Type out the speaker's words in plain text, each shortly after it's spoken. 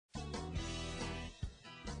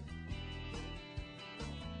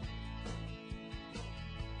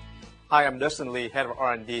Hi, I'm Dustin Lee, Head of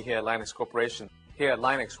R&D here at LINE-X Corporation. Here at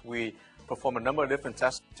LINE-X, we perform a number of different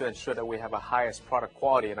tests to ensure that we have a highest product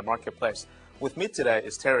quality in the marketplace. With me today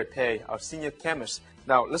is Terry Pei, our senior chemist.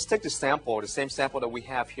 Now, let's take the sample, the same sample that we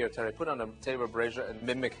have here, Terry, put on the table abrasion and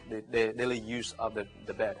mimic the daily use of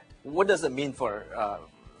the bed. What does it mean for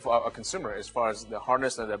a consumer as far as the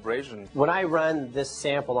hardness and the abrasion? When I run this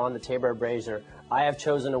sample on the table abraser, I have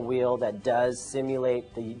chosen a wheel that does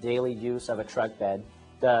simulate the daily use of a truck bed.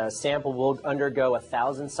 The sample will undergo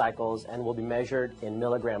 1,000 cycles and will be measured in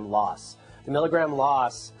milligram loss. The milligram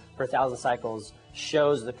loss per 1,000 cycles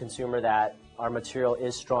shows the consumer that our material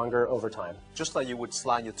is stronger over time. Just like you would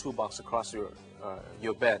slide your toolbox across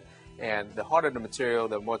your bed, and the harder the material,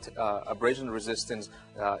 the more abrasion resistance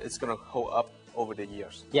it's going to hold up over the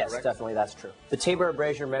years. Yes, correct? Definitely, that's true. The table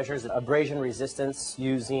abraser measures abrasion resistance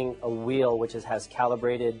using a wheel which has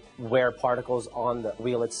calibrated wear particles on the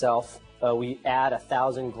wheel itself. We add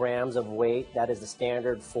 1,000 grams of weight. That is the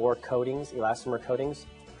standard for coatings, elastomer coatings.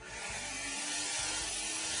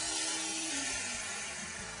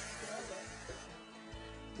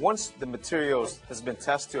 Once the materials has been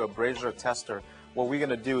tested to a abrasion tester, what we're going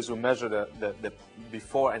to do is we'll measure the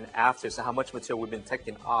before and after, so how much material we've been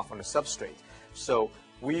taking off on the substrate. So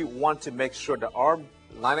we want to make sure that our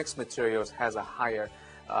LINE-X materials has a higher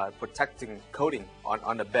protecting coating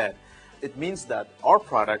on the bed. It means that our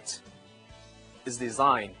product is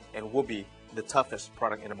designed and will be the toughest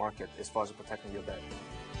product in the market as far as protecting your bed.